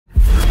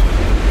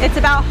It's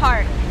about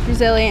heart.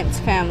 Resilience,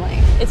 family.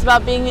 It's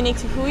about being unique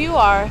to who you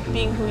are,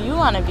 being who you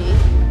want to be.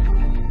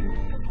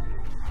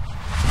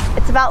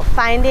 It's about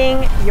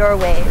finding your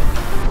wave.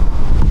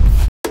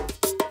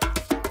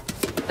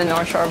 The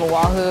North Shore of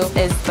Oahu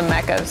is the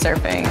mecca of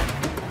surfing.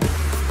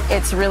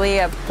 It's really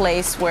a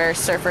place where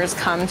surfers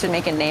come to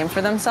make a name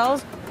for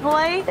themselves.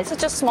 Hawaii, It's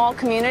such a small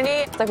community.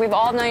 It's like we've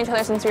all known each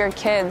other since we were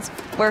kids.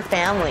 we're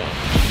family.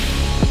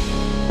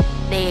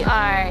 They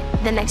are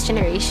the next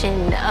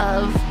generation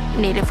of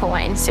Native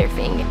Hawaiian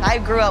surfing. I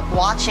grew up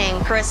watching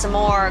Carissa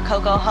Moore,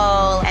 Coco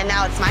Ho, and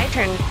now it's my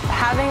turn.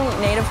 Having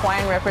Native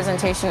Hawaiian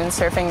representation in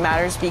surfing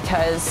matters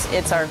because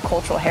it's our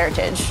cultural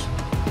heritage.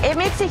 It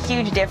makes a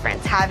huge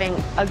difference having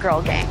a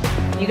girl gang.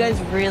 You guys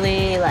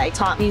really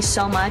taught me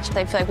so much.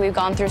 I feel like we've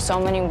gone through so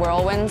many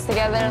whirlwinds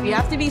together. You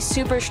have to be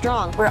super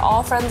strong. We're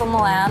all friends on the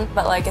land,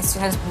 but as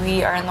soon as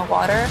we are in the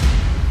water,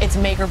 It's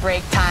make or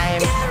break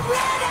time.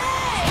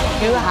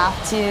 You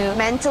have to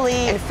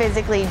mentally and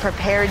physically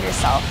prepare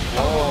yourself.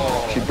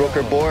 She broke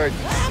her board.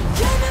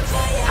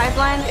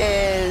 Pipeline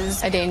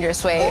is a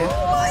dangerous wave.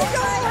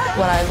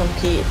 When I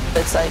compete,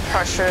 it's like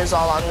pressure is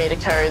all on me to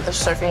carry the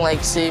surfing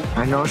legacy.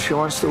 I know she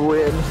wants to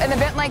win. An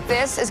event like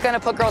this is going to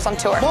put girls on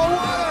tour.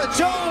 Moana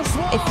Jones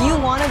Wong! If you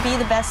want to be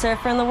the best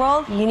surfer in the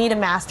world, you need a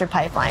master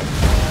pipeline.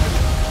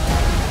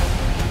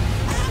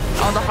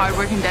 All the hard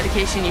work and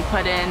dedication you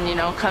put in,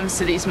 comes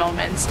to these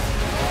moments.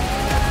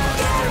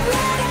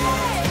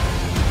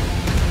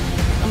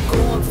 I'm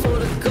going for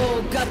the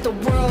gold, got the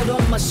world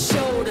on my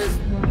shoulders.